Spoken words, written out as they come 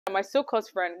My so-called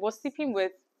friend was sleeping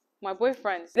with my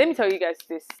boyfriend. Let me tell you guys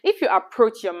this. If you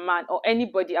approach your man or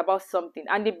anybody about something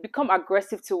and they become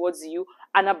aggressive towards you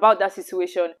and about that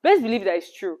situation, best believe that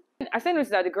it's true. I started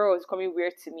noticing that the girl was coming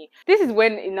weird to me. This is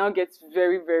when it now gets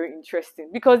very, very interesting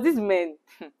because these men,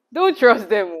 don't trust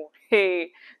them.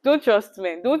 Hey, don't trust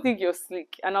men. Don't think you're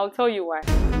slick. And I'll tell you why.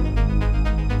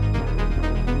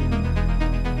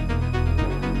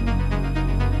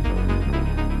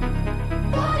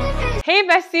 Hey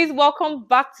besties, welcome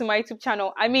back to my YouTube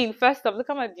channel. First off, look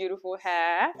at my beautiful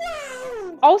hair.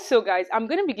 Also guys, I'm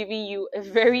going to be giving you a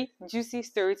very juicy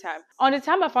story time. On the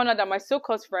time I found out that my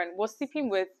so-called friend was sleeping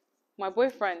with my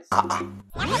boyfriend.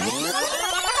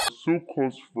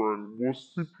 So-called friend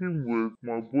was sleeping with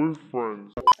my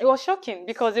boyfriend. It was shocking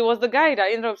because it was the guy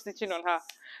that ended up snitching on her.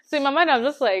 So in my mind, I'm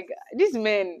just like, these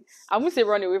men, I won't say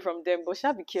run away from them, but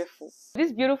shall be careful.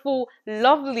 This beautiful,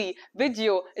 lovely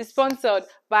video is sponsored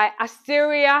by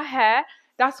ASTERIA Hair.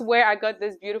 That's where I got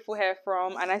this beautiful hair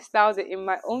from, and I styled it in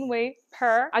my own way.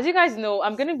 As you guys know,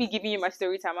 I'm going to be giving you my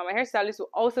story time, and my hairstylist will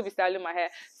also be styling my hair.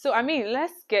 So,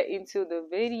 let's get into the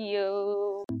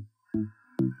video.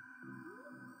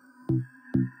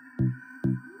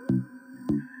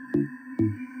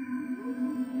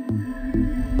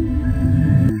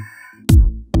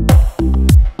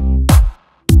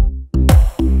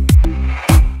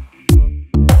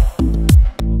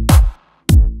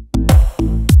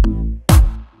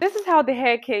 How the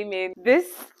hair came in. This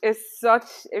is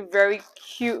such a very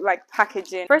cute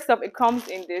packaging. First up, it comes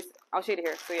in this. I'll show you the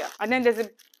hair. So yeah, and then there's a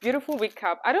beautiful wig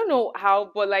cap. I don't know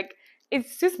how, but it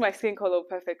suits my skin color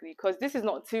perfectly because this is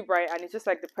not too bright and it's just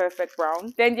like the perfect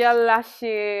brown. Then your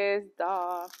lashes,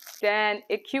 then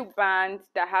a cute band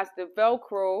that has the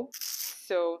Velcro.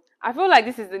 So I feel like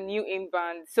this is the new in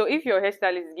band. So if your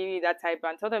hairstylist is giving you that type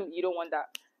band, tell them you don't want that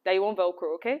you want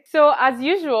Velcro, okay? So as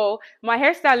usual, my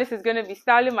hairstylist is going to be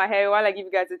styling my hair while I give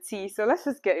you guys a tea. So let's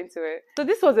just get into it. So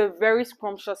this was a very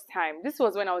scrumptious time. This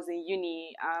was when I was in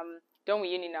uni. Done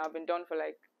with uni now. I've been done for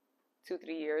like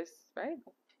 2-3 years, right?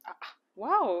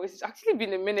 Wow, it's actually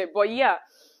been a minute. But yeah,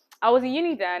 I was in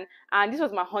uni then, and this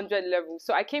was my 100 level.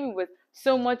 So I came in with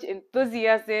so much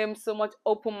enthusiasm, so much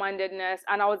open-mindedness,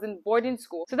 and I was in boarding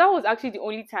school. So that was actually the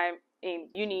only time in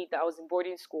uni that I was in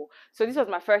boarding school. So this was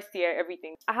my first year,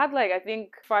 everything. I had I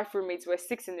think 5 roommates, were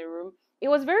 6 in the room. It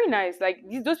was very nice.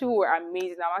 Those people were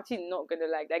amazing. I'm actually not gonna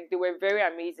they were very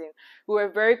amazing. We were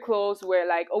very close. We're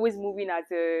always moving as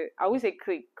I would say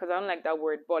clique because I don't like that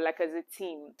word, but as a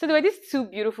team. So there were these 2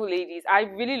 beautiful ladies. I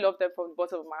really loved them from the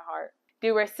bottom of my heart.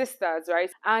 They were sisters, right?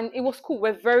 And it was cool.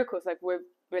 We're very close. We're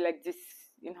this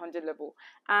in 100 level.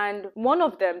 And one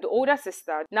of them, the older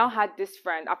sister, now had this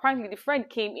friend. Apparently the friend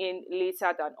came in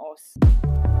later than us.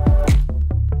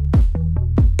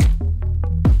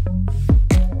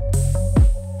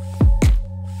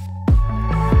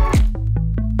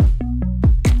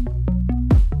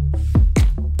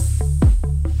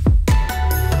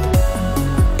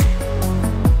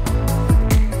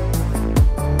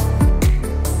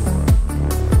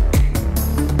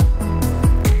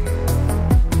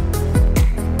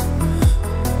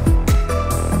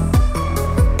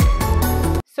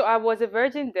 I was a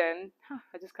virgin then.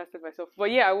 I just casted myself. But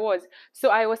yeah, I was. So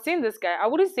I was seeing this guy. I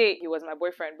wouldn't say he was my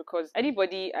boyfriend because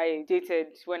anybody I dated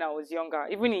when I was younger,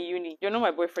 even in uni, you're not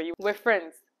my boyfriend. We're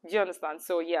friends. Do you understand?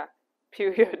 So yeah,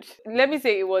 period. Let me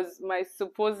say it was my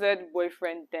supposed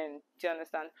boyfriend then. Do you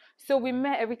understand? So we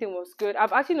met. Everything was good.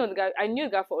 I've actually known the guy. I knew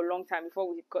the guy for a long time before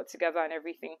we got together and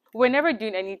everything. We're never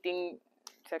doing anything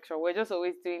sexual. We're just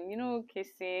always doing,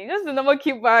 kissing, just the normal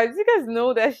cute vibes. You guys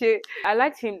know that shit. I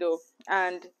liked him though,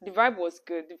 and the vibe was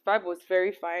good. The vibe was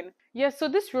very fine. Yeah, so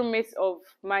this roommate of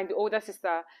mine, the older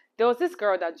sister, there was this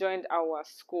girl that joined our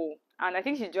school, and I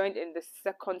think she joined in the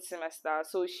 2nd semester.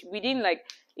 So we didn't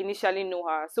initially know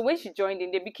her. So when she joined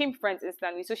in, they became friends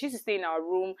instantly. So she used to stay in our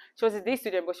room. She was a day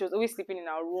student, but she was always sleeping in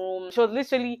our room. She was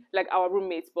literally our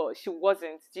roommate, but she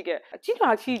wasn't. Do you get?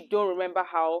 I actually don't remember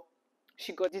how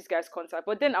she got this guy's contact,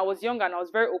 but then I was younger and I was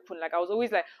very open. I was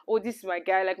always oh, this is my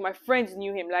guy. My friends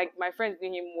knew him. My friends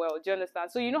knew him well. Do you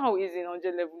understand? So you know how it is in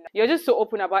 100 level. You're just so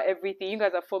open about everything. You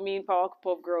guys are forming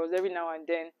Powerpuff Girls every now and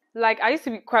then. I used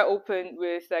to be quite open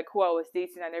with who I was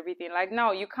dating and everything.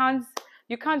 Now you can't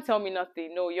tell me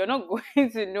nothing. No, you're not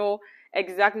going to know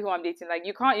exactly who I'm dating.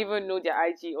 You can't even know their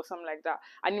IG or something like that.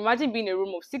 And imagine being in a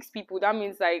room of 6 people. That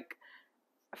means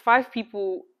 5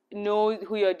 people know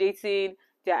who you're dating,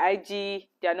 their IG,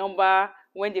 their number,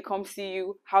 when they come see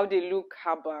you, how they look,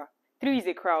 haba. 3 is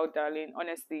a crowd, darling,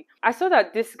 honestly. I saw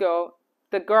that this girl,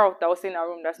 the girl that was in our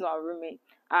room, that's not our roommate,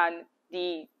 and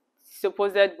the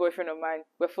supposed boyfriend of mine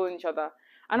were following each other.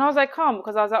 And I was like, calm,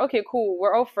 because I was like, okay, cool,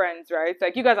 we're all friends, right?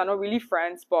 Like, you guys are not really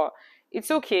friends, but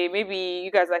it's okay. Maybe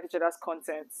you guys like each other's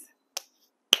content,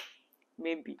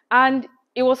 maybe. And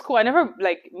it was cool. I never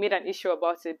like made an issue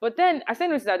about it. But then I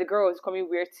started noticing that the girl was coming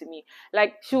weird to me.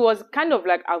 Like she was kind of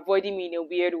like avoiding me in a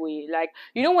weird way. Like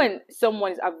you know when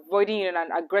someone is avoiding you in an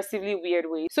aggressively weird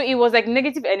way. So it was like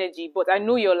negative energy, but I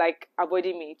know you're like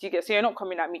avoiding me. Do you get? So you're not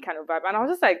coming at me kind of vibe. And I was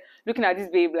just like looking at this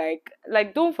babe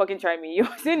like don't fucking try me. You're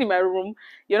sitting in my room.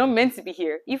 You're not meant to be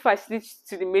here. If I snitch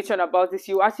to the matron about this,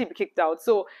 you'll actually be kicked out.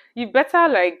 So you better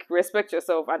like respect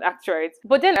yourself and act right.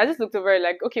 But then I just looked over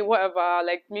like, okay, whatever,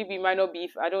 like maybe it might not be,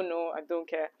 I don't know, I don't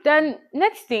care. Then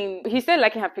next thing, he started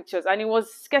liking her pictures and it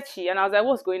was sketchy and I was like,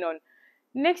 what's going on?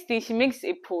 Next thing, she makes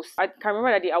a post. I can remember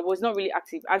that day I was not really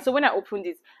active. And so when I opened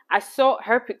it, I saw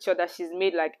her picture that she's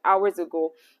made like hours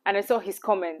ago and I saw his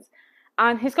comments.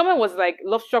 And his comment was like,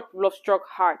 love struck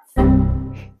hearts.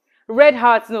 Red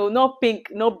hearts, no, not pink,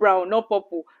 not brown, not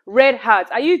purple. Red hearts.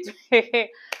 Are you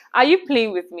are you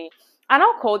playing with me? And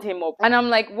I called him up and I'm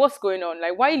like, what's going on?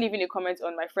 Like, why are you leaving a comment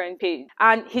on my friend page?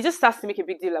 And he just starts to make a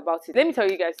big deal about it. Let me tell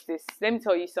you guys this. Let me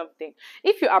tell you something.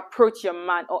 If you approach your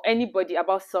man or anybody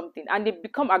about something and they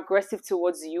become aggressive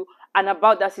towards you and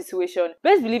about that situation,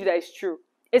 best believe that it's true.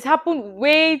 It's happened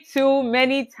way too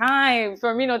many times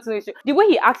for me not to know. The way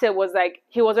he acted was like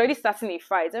he was already starting a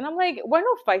fight, and I'm like, we're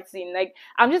not fighting. Like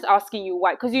I'm just asking you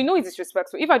why, because you know it's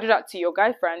disrespectful. If I do that to your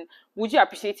guy friend, would you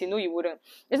appreciate it? No, you wouldn't.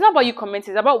 It's not about you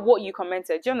commenting. It's about what you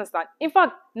commented. Do you understand? In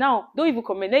fact, now don't even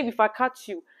comment. Maybe if I catch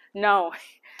you now.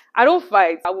 I don't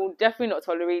fight. I will definitely not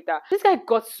tolerate that. This guy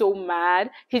got so mad.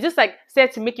 He just like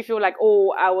said to make you feel like,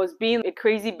 oh, I was being a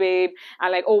crazy babe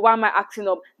and like, oh, why am I acting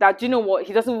up? That, you know what?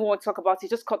 He doesn't want to talk about it. He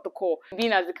just cut the call.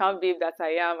 Being as the calm babe that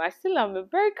I am, I still am a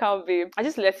very calm babe. I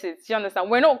just let it. You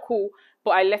understand? We're not cool,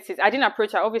 but I let it. I didn't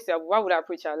approach her. Obviously, why would I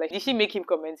approach her? Like, did she make him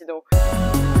comment? You know?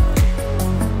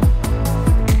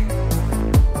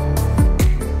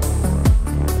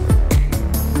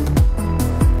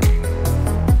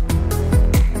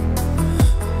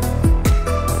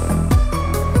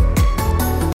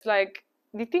 Like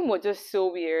the thing was just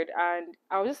so weird and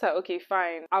I was just like, okay,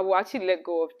 fine, I will actually let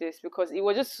go of this because it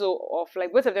was just so off.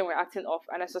 Like both of them were acting off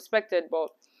and I suspected,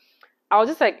 but I was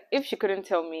just like, if she couldn't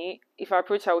tell me, if I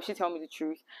approach her, would she tell me the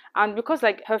truth? And because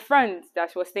like her friends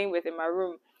that she was staying with in my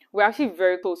room were actually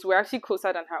very close. We're actually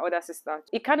closer than her other sister.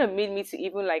 It kind of made me to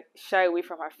even like shy away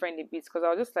from her friend a bit because I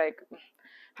was just like,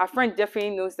 her friend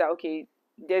definitely knows that, okay,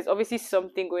 there's obviously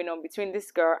something going on between this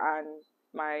girl and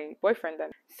my boyfriend then.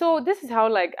 So this is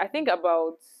how like I think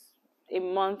about a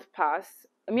month passed.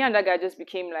 Me and that guy just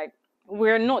became like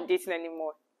we're not dating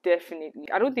anymore. Definitely.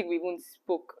 I don't think we even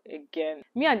spoke again.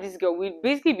 Me and this girl, we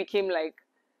basically became like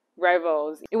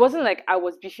rivals. It wasn't like I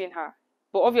was beefing her,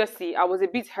 but obviously I was a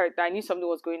bit hurt that I knew something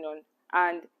was going on.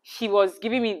 And she was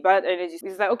giving me bad energy.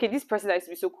 It's like, okay, this person that I used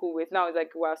to be so cool with now is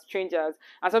like we're strangers.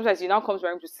 And sometimes you now come to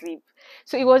my room to sleep.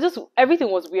 So it was just everything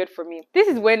was weird for me. This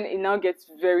is when it now gets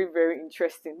very, very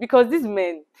interesting. Because these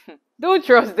men, don't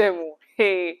trust them.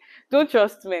 Hey, don't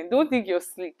trust men. Don't think you're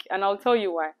slick. And I'll tell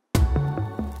you why.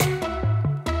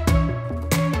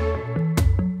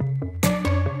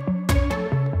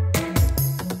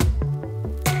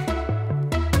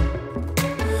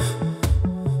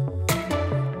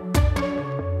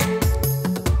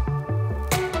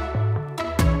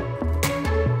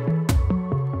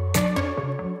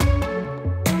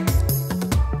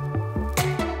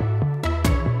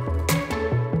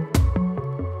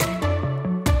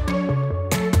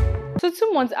 So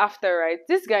 2 months after, right,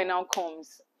 this guy now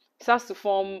comes, starts to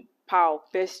form pal,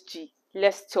 best G.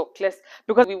 Let's talk, let's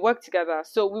because we work together.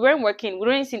 So we weren't working, we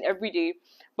weren't seeing every day,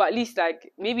 but at least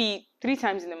like maybe 3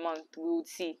 times in a month we would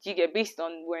see. Do you get based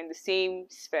on we're in the same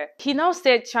sphere? He now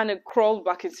started trying to crawl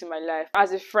back into my life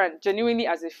as a friend, genuinely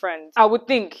as a friend. I would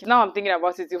think now I'm thinking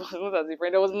about it, it was not as a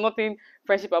friend. There was nothing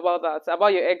friendship about that,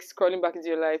 about your ex crawling back into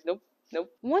your life. Nope. Nope.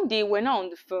 One day we're now on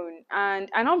the phone and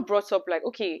I now brought up like,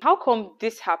 okay, how come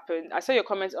this happened? I saw your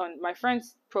comments on my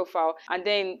friend's profile and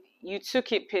then you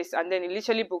took it piss and then it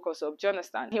literally broke us up. Do you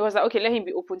understand? He was like, okay, let him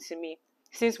be open to me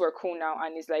since we're cool now.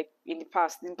 And it's like in the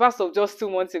past of just 2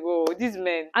 months ago, these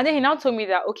men. And then he now told me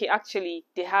that, okay, actually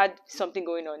they had something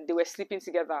going on. They were sleeping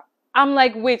together. I'm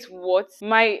like, wait, what?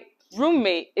 My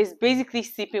roommate is basically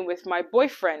sleeping with my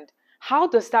boyfriend. How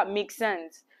does that make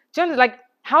sense? Do you understand? Like,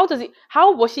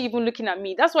 how was she even looking at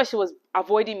me? That's why she was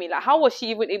avoiding me. Like, how was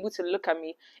she even able to look at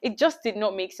me? It just did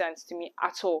not make sense to me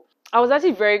at all. I was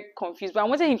actually very confused, but I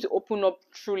wanted him to open up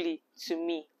truly to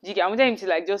me. I wanted him to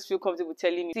like just feel comfortable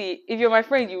telling me. See, if you're my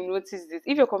friend, you notice this.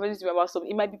 If you're convincing me about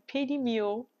something, it might be paining me.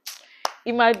 Oh,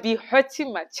 it might be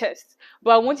hurting my chest,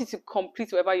 but I want you to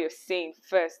complete whatever you're saying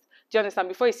first. Do you understand?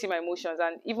 Before you see my emotions,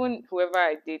 and even whoever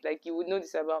I date, like you would know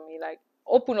this about me. Like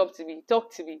open up to me,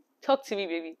 talk to me,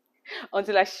 baby,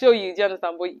 until I show you. Do you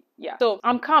understand? But yeah, so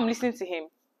I'm calm listening to him.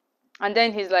 And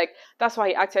then he's like, that's why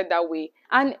he acted that way.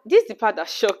 And this is the part that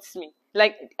shocked me.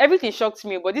 Like everything shocked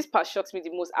me, but this part shocks me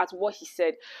the most at what he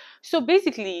said. So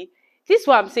basically, this is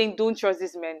why I'm saying don't trust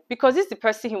this man. Because this is the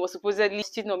person he was supposedly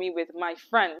cheating on me with, my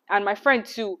friend. And my friend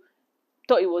too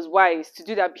thought it was wise to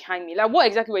do that behind me. Like what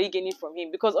exactly were you gaining from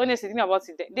him? Because honestly, think about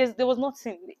it, there was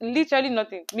nothing. Literally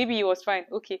nothing. Maybe he was fine.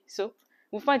 Okay, so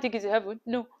we'll find tickets to heaven.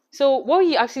 No. So what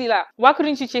he actually like, why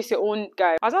couldn't you chase your own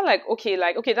guy? I was not like, okay,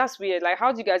 that's weird. Like,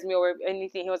 how do you guys meet or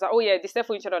anything? He was like, oh yeah, they slept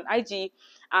for each other on IG,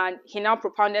 and he now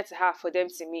propounded to her for them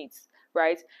to meet,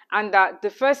 right? And that the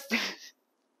first,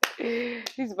 this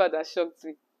is part that shocked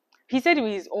me. He said it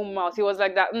with his own mouth. He was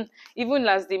like that, even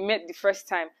as they met the first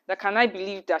time, that can I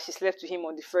believe that she slept with him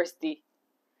on the first day?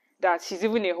 That she's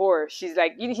even a whore. She's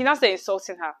like, he now started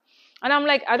insulting her. And I'm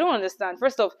like, I don't understand.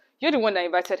 First off, you're the one that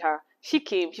invited her. She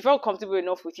came. She felt comfortable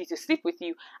enough with you to sleep with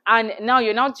you. And now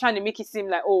you're now trying to make it seem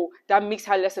like, oh, that makes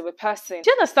her less of a person.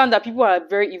 Do you understand that people are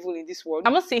very evil in this world?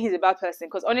 I'm not saying he's a bad person,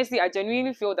 because honestly, I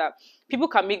genuinely feel that people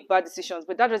can make bad decisions,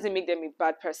 but that doesn't make them a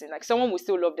bad person. Like, someone will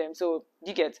still love them. So,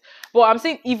 you get. But I'm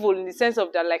saying evil in the sense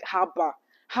of that, like, haba.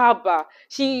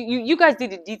 You guys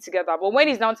did the deed together, but when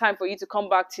it's now time for you to come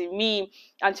back to me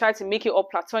and try to make it all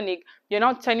platonic, you're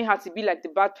not telling her to be like the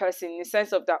bad person in the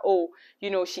sense of that, oh,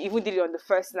 she even did it on the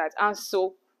first night. And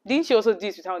so didn't she also do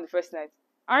it with her on the first night?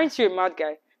 Aren't you a mad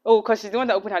guy? Oh, because she's the one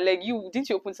that opened her leg. Didn't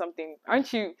you open something?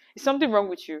 Aren't you, is something wrong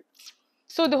with you?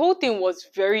 So the whole thing was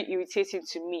very irritating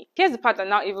to me. Here's the part that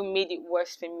now even made it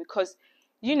worse for me, because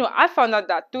I found out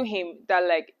that through him that,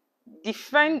 like, the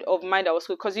friend of mine that was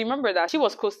close, because you remember that she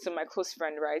was close to my close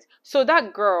friend, right? So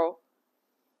that girl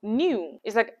knew.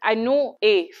 It's like, I know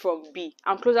A from B.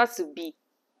 I'm closer to B,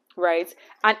 right?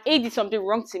 And A did something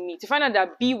wrong to me. To find out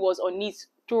that B was on it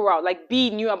throughout, like B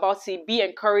knew about it, B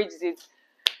encouraged it.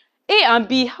 A and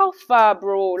B, how far,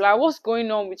 bro? Like, what's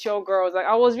going on with your girls? Like,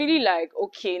 I was really like,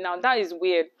 okay, now that is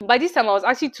weird. By this time, I was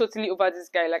actually totally over this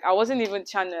guy. Like, I wasn't even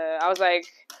trying to, I was like,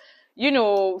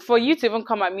 for you to even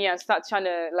come at me and start trying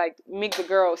to, like, make the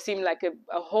girl seem like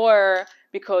a whore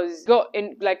because got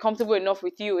in, like, comfortable enough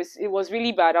with you, it was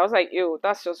really bad. I was like, ew,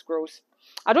 that's just gross.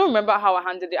 I don't remember how I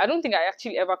handled it. I don't think I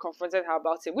actually ever confronted her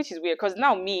about it, which is weird, because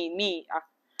now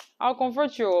I'll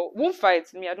confront you. Won't fight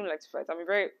me. I don't like to fight. I'm a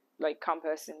very, like, calm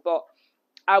person, but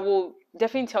I will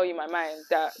definitely tell you my mind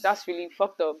that that's really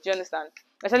fucked up. Do you understand?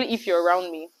 Especially if you're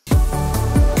around me.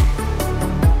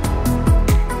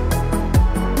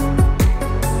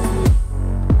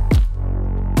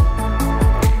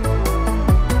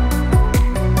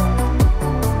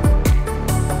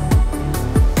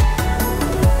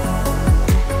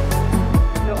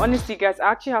 Honestly, guys,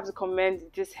 I actually have to commend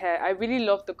this hair. I really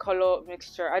love the color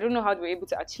mixture. I don't know how they were able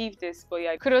to achieve this, but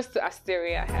yeah, kudos to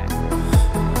Asteria Hair.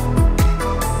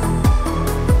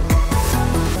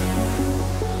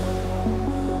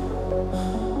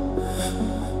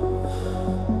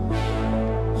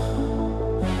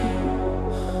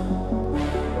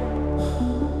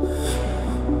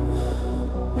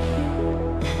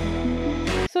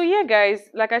 So yeah, guys,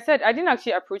 like I said, I didn't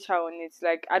actually approach her on it.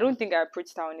 Like, I don't think I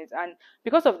approached her on it, and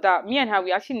because of that, me and her,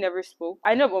 we actually never spoke.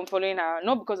 I know I'm unfollowing her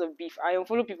not because of beef. I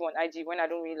unfollow people on IG when I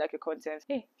don't really like a content.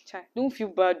 Hey, chai, don't feel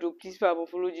bad though. Please, people have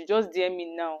unfollowed you. Just DM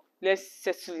me now. Let's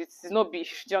settle it. It's not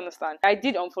beef. Do you understand? I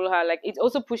did unfollow her. Like, it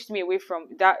also pushed me away from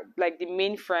that, like, the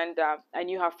main friend that I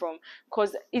knew her from,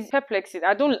 because it's perplexing.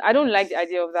 I don't like the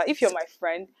idea of that. If you're my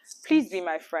friend, please be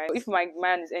my friend. If my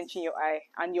man is entering your eye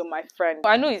and you're my friend,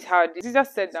 I know it's hard. It's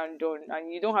just said and done,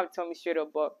 and you don't have to tell me straight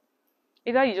up, but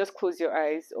either you just close your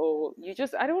eyes or you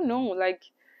just, I don't know, like,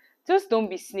 just don't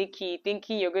be sneaky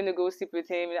thinking you're going to go sleep with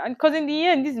him. And because in the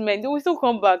end, these men, they will still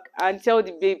come back and tell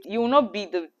the babe, you will not be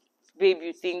the babe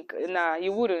you think. Nah,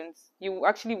 you wouldn't. You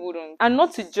actually wouldn't. And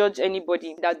not to judge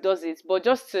anybody that does it, but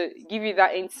just to give you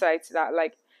that insight that,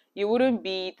 like, you wouldn't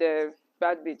be the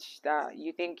bad bitch that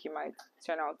you think you might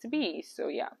turn out to be. So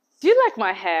yeah. Do you like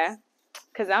my hair?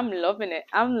 Because I'm loving it.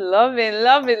 I'm loving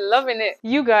it.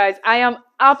 You guys, I am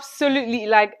absolutely,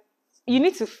 like, you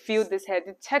need to feel this hair.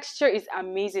 The texture is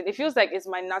amazing. It feels like it's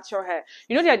my natural hair.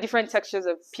 There are different textures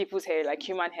of people's hair, like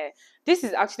human hair. This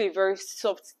is actually a very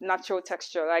soft, natural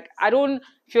texture. Like, I don't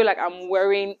feel like I'm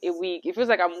wearing a wig. It feels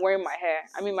like I'm wearing my hair.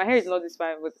 I mean, my hair is not this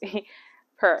fine, but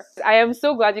her. I am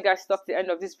so glad you guys stuck to the end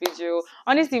of this video.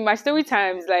 Honestly, my story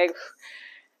times, like,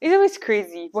 It's always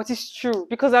crazy, but it's true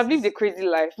because I've lived a crazy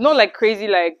life. Not like crazy,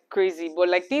 but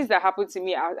like things that happen to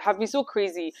me have been so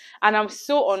crazy. And I'm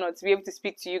so honored to be able to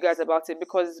speak to you guys about it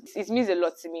because it means a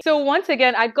lot to me. So once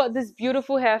again, I got this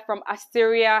beautiful hair from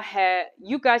Asteria Hair.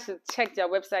 You guys should check their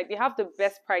website. They have the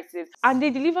best prices and they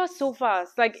deliver so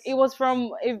fast. Like it was from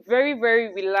a very,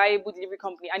 very reliable delivery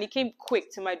company and it came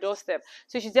quick to my doorstep.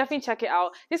 So you should definitely check it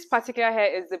out. This particular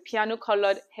hair is the piano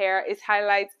colored hair. It's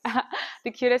highlights,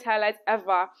 the cutest highlights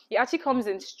ever. It actually comes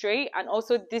in straight and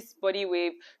also this body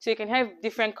wave. So you can have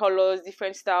different colors,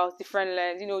 different styles, different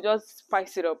lengths, just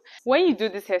spice it up. When you do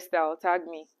this hairstyle, tag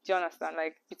me. Do you understand?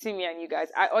 Like between me and you guys,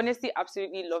 I honestly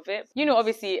absolutely love it.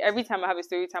 Obviously, every time I have a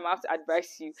story time, I have to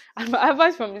advise you. And my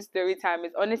advice from this story time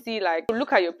is honestly like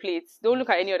look at your plates. Don't look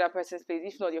at any other person's plate.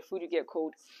 If not, your food will get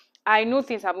cold. I know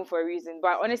things happen for a reason, but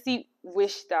I honestly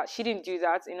wish that she didn't do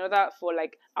that in order for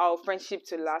like our friendship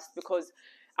to last because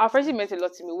our friendship meant a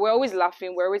lot to me. We're always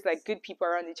laughing, we're always like good people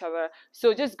around each other.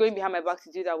 So just going behind my back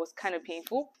to do that was kind of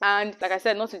painful. And like I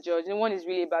said, not to judge, no one is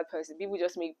really a bad person. People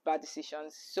just make bad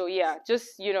decisions. So yeah,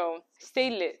 just stay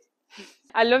lit.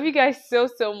 I love you guys so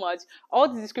so much.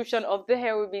 All the description of the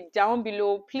hair will be down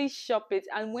below. Please shop it.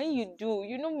 And when you do,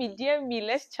 me, dear me,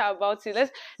 let's chat about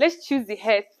it. Let's choose the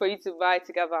hair for you to buy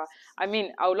together. I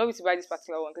mean, I would love you to buy this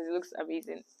particular one because it looks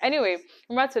amazing. Anyway,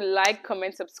 remember to like,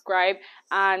 comment, subscribe,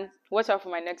 and watch out for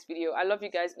my next video. I love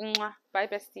you guys. Mwah. Bye,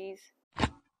 besties.